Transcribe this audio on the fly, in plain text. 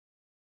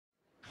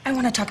I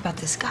want to talk about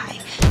this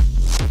guy.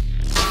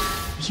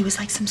 He was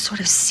like some sort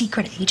of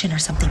secret agent or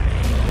something.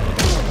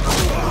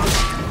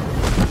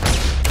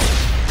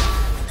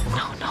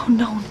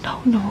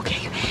 No,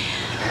 okay.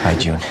 Hi,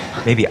 June.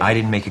 Maybe I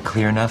didn't make it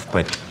clear enough,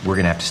 but we're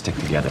gonna have to stick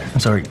together.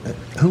 I'm sorry,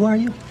 who are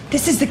you?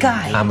 This is the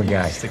guy. I'm a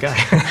guy. The guy.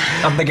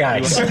 I'm the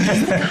guy.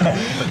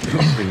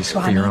 Please,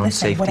 Ronnie, for your own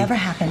listen, safety, whatever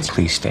happens.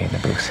 please stay in the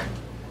booth.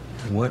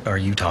 What are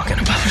you talking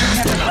about?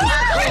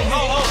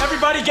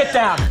 Everybody get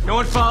down. No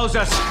one follows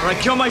us, or I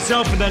kill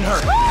myself and then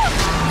her.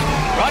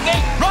 Rodney!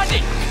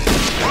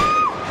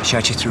 I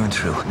shot you through and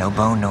through. No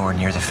bone, nowhere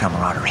near the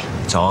femoral artery.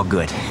 It's all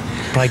good.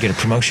 Probably get a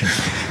promotion.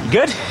 You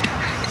good?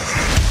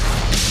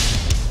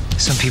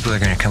 Some people are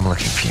gonna come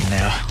looking for you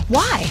now.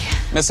 Why?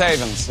 Miss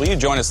Havens, will you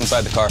join us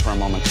inside the car for a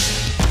moment?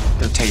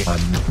 They'll tell you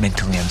I'm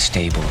mentally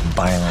unstable, and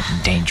violent,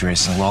 and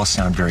dangerous, and it'll all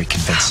sound very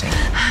convincing.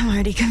 I'm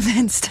already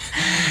convinced.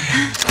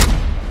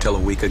 Till a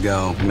week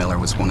ago, Miller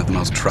was one of the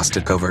most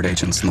trusted covert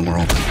agents in the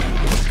world.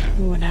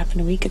 What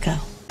happened a week ago?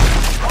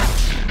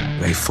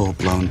 A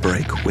full-blown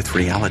break with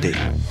reality.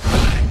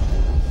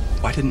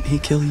 Why didn't he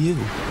kill you?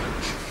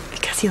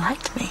 Because he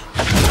liked me.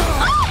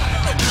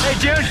 Hey,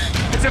 June,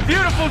 it's a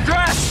beautiful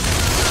dress.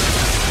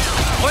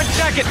 1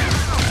 second.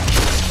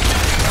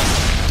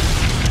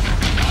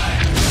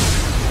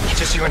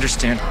 Just so you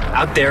understand,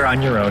 out there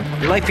on your own,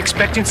 your life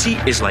expectancy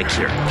is like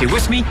here. Okay,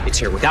 with me, it's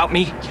here. Without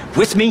me,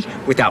 with me,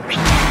 without me.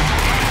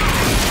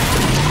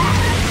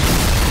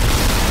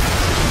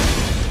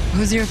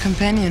 Who's your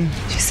companion?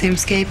 She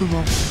seems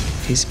capable.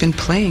 He's been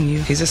playing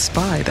you. He's a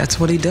spy. That's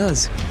what he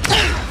does.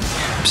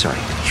 I'm sorry,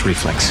 it's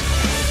reflex.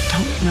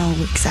 Don't know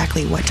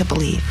exactly what to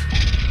believe.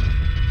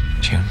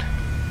 June,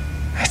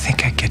 I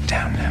think I get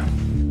down now.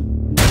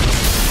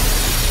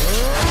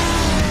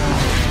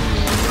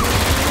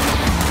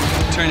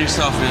 Turn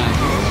yourself in.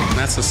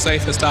 That's the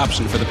safest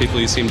option for the people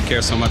you seem to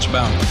care so much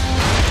about.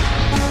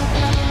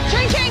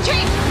 Train!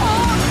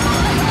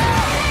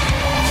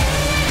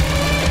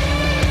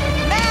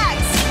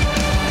 Max!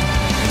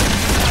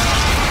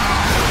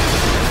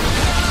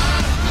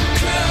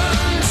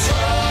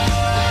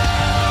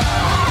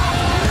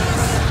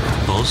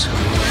 Bulls.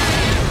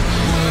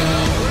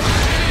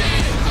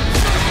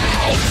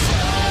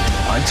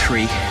 On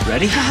 3.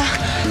 Ready?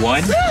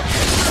 1.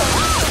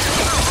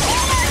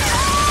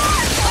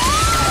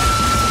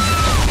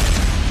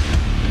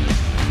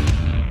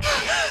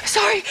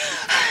 Sorry.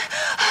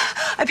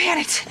 I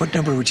panicked. What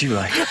number would you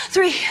like?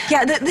 3.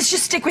 Yeah, let's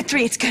just stick with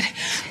 3. It's good.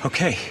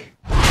 Okay.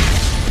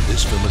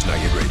 This film is not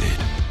yet rated.